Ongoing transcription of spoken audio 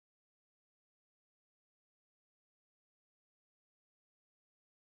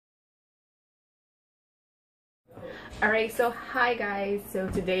Alright, so hi guys. So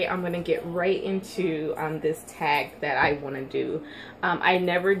today I'm going to get right into this tag that I want to do. I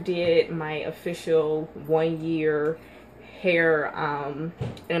never did my official 1 year hair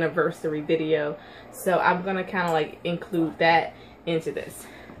anniversary video, so I'm going to kind of like include that into this.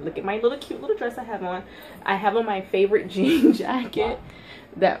 Look at my cute little dress I have on. I have on my favorite jean jacket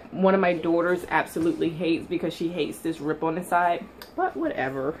that one of my daughters absolutely hates because she hates this rip on the side, but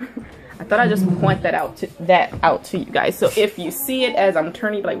whatever. I thought I'd just point that out to you guys. So if you see it as I'm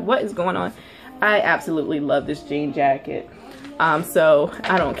turning, like, what is going on? I absolutely love this jean jacket. So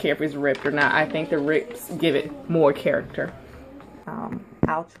I don't care if it's ripped or not. I think the rips give it more character.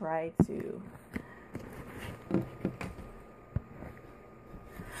 I'll try to.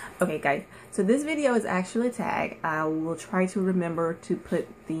 Okay guys, so this video is actually a tag. I will try to remember to put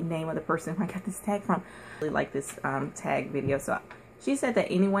the name of the person I got this tag from. I really like this tag video. So she said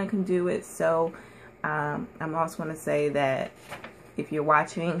that anyone can do it. So I'm also going to say that if you're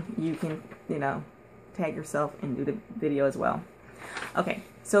watching, you can, you know, tag yourself and do the video as well. Okay,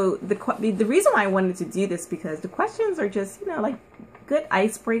 so the reason why I wanted to do this, because the questions are just, you know, like good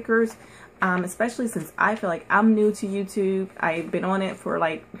icebreakers. Especially since I feel like I'm new to YouTube. I've been on it for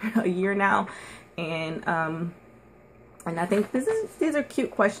like a year now, and I think these are cute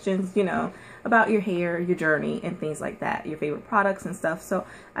questions, you know, about your hair, your journey, and things like that, your favorite products and stuff. So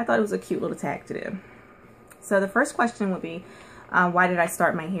I thought it was a cute little tag to do. So the first question would be, why did I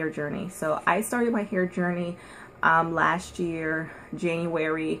start my hair journey? So I started my hair journey last year,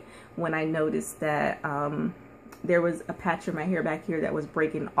 January, when I noticed that there was a patch of my hair back here that was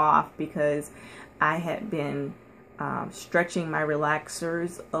breaking off because I had been stretching my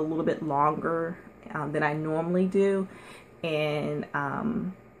relaxers a little bit longer than I normally do, and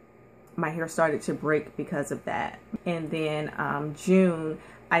my hair started to break because of that. And then June,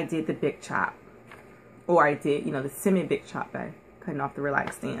 I did the big chop, or I did, you know, the semi big chop by cutting off the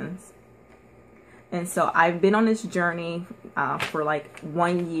relaxed ends. And so I've been on this journey for like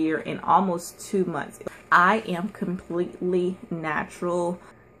 1 year and almost 2 months. I am completely natural,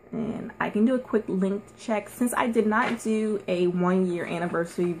 and I can do a quick length check. Since I did not do a 1 year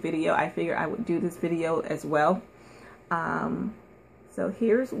anniversary video, I figured I would do this video as well. So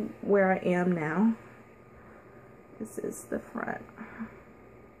here's where I am now. This is the front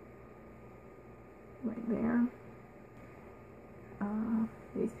right there.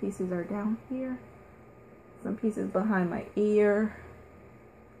 These pieces are down here. Some pieces behind my ear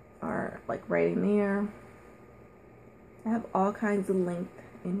are like right in there. I have all kinds of length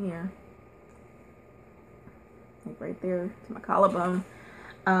in here, like right there to my collarbone.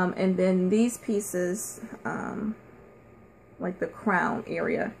 And then these pieces, like the crown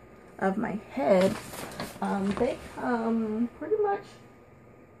area of my head, they come pretty much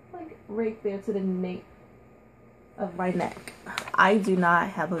like right there to the nape of my neck. I do not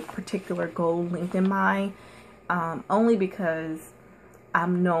have a particular goal length in mind, only because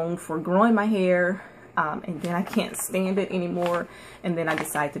I'm known for growing my hair, and then I can't stand it anymore, and then I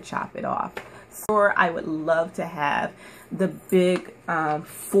decide to chop it off. So I would love to have the big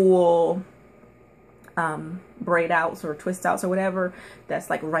full braid outs or twist outs or whatever that's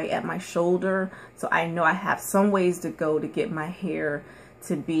like right at my shoulder, so I know I have some ways to go to get my hair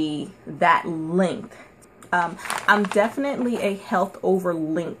to be that length. I'm definitely a health over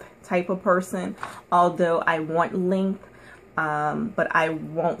length type of person, although I want length, but I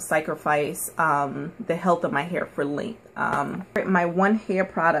won't sacrifice the health of my hair for length. My one hair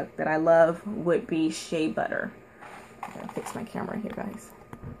product that I love would be shea butter. I'm gonna fix my camera here, guys.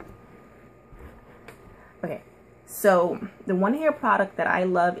 Okay, so the one hair product that I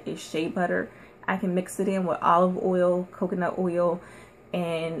love is shea butter. I can mix it in with olive oil, coconut oil,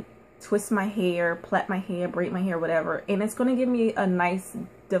 and twist my hair, plait my hair, braid my hair, whatever, and it's going to give me a nice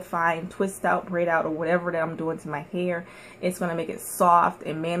defined twist out, braid out, or whatever that I'm doing to my hair. It's going to make it soft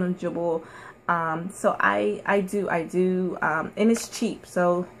and manageable. So I do, and it's cheap,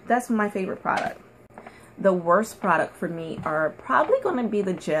 so that's my favorite product. The worst product for me are probably going to be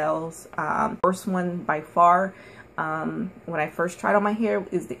the gels. Worst one by far, when I first tried on my hair,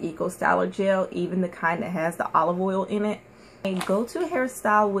 is the Eco Styler gel, even the kind that has the olive oil in it. A go-to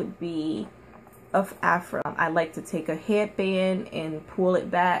hairstyle would be of afro. I like to take a headband and pull it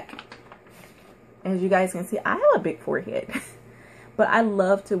back. As you guys can see, I have a big forehead, but I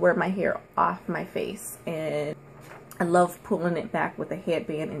love to wear my hair off my face, and I love pulling it back with a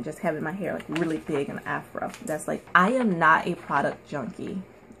headband and just having my hair like really big and afro. That's like, I am not a product junkie.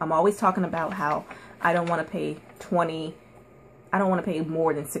 I'm always talking about how I don't want to pay I don't want to pay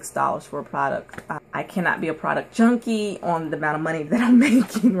more than $6 for a product. I cannot be a product junkie on the amount of money that I'm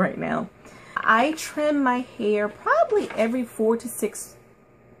making right now. I trim my hair probably every 4 to 6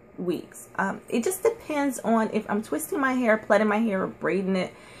 weeks. It just depends on if I'm twisting my hair, plaiting my hair, or braiding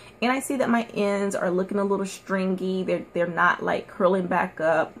it, and I see that my ends are looking a little stringy. They're not like curling back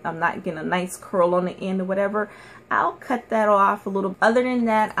up. I'm not getting a nice curl on the end or whatever. I'll cut that off a little. Other than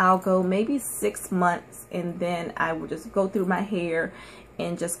that, I'll go maybe 6 months, and then I will just go through my hair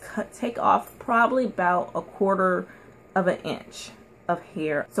and just take off probably about 1/4 of an inch of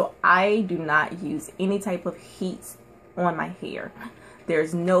hair. So I do not use any type of heat on my hair.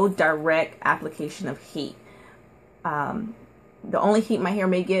 There's no direct application of heat. The only heat my hair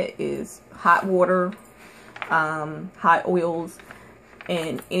may get is hot water, hot oils,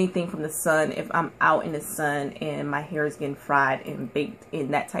 and anything from the sun if I'm out in the sun and my hair is getting fried and baked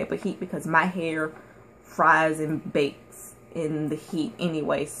in that type of heat, because my hair fries and bakes in the heat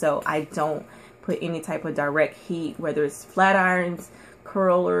anyway. So I don't put any type of direct heat, whether it's flat irons,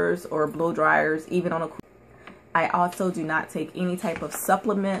 curlers, or blow dryers, even on a. I also do not take any type of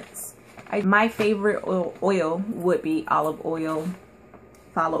supplements. My favorite oil would be olive oil,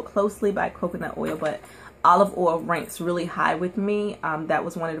 followed closely by coconut oil, but olive oil ranks really high with me. That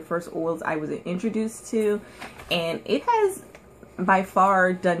was one of the first oils I was introduced to, and it has by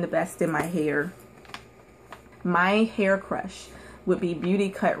far done the best in my hair. My hair crush would be Beauty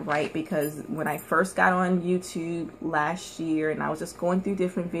Cut Right, because when I first got on YouTube last year and I was just going through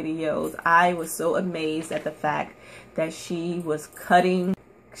different videos, I was so amazed at the fact that she was cutting,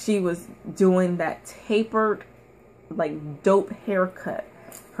 she was doing that tapered, like dope haircut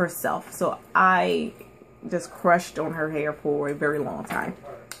herself. So I just crushed on her hair for a very long time,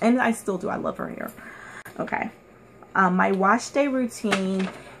 and I still do. I love her hair. Okay, my wash day routine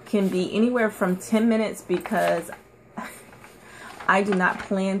can be anywhere from 10 minutes because I do not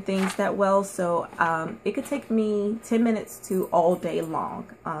plan things that well. So it could take me 10 minutes to all day long.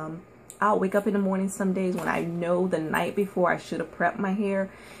 I'll wake up in the morning some days when I know the night before I should have prepped my hair,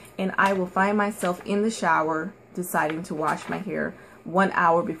 and I will find myself in the shower deciding to wash my hair 1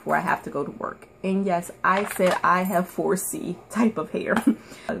 hour before I have to go to work. And yes, I said I have 4C type of hair.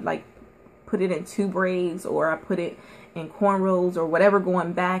 Like put it in 2 braids, or I put it in cornrows or whatever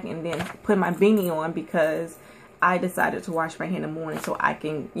going back, and then put my beanie on because I decided to wash my hair in the morning so I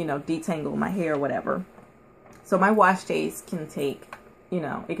can, you know, detangle my hair or whatever. So my wash days can take, you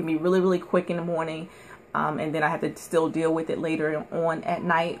know, it can be really, really quick in the morning, and then I have to still deal with it later on at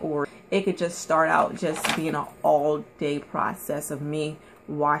night, or it could just start out just being an all-day process of me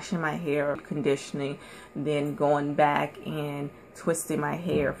washing my hair, conditioning, then going back and twisting my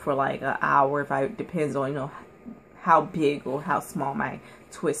hair for like an hour, if I depends on, you know, how big or how small my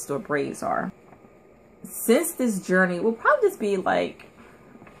twists or braids are. Since this journey will probably just be like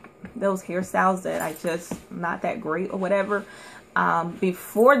those hairstyles that I just not that great or whatever.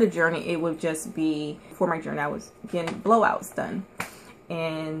 Before the journey, it would just be, before my journey, I was getting blowouts done,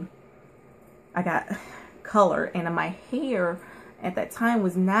 and I got color, and my hair at that time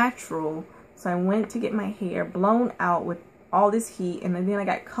was natural. So I went to get my hair blown out with all this heat, and then I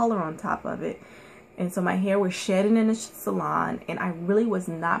got color on top of it. And so my hair was shedding in the salon, and I really was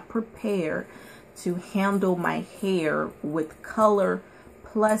not prepared to handle my hair with color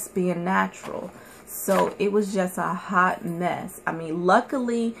plus being natural. So it was just a hot mess. I mean,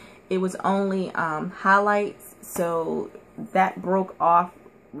 luckily it was only highlights, so that broke off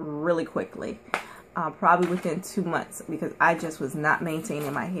really quickly, probably within 2 months, because I just was not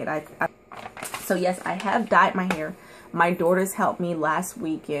maintaining my hair. So yes, I have dyed my hair. My daughters helped me last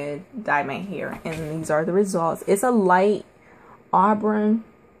weekend dye my hair, and these are the results. It's a light auburn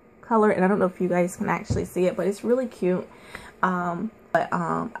color, and I don't know if you guys can actually see it, but it's really cute.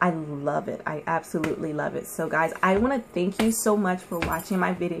 I love it. I absolutely love it. So guys, I want to thank you so much for watching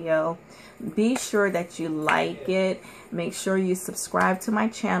my video. Be sure that you like it. Make sure you subscribe to my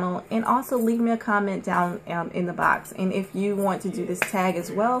channel, and also leave me a comment down in the box. And if you want to do this tag as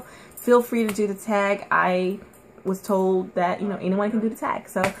well, feel free to do the tag. I was told that, you know, anyone can do the tag.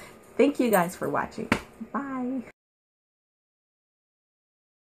 So thank you guys for watching. Bye.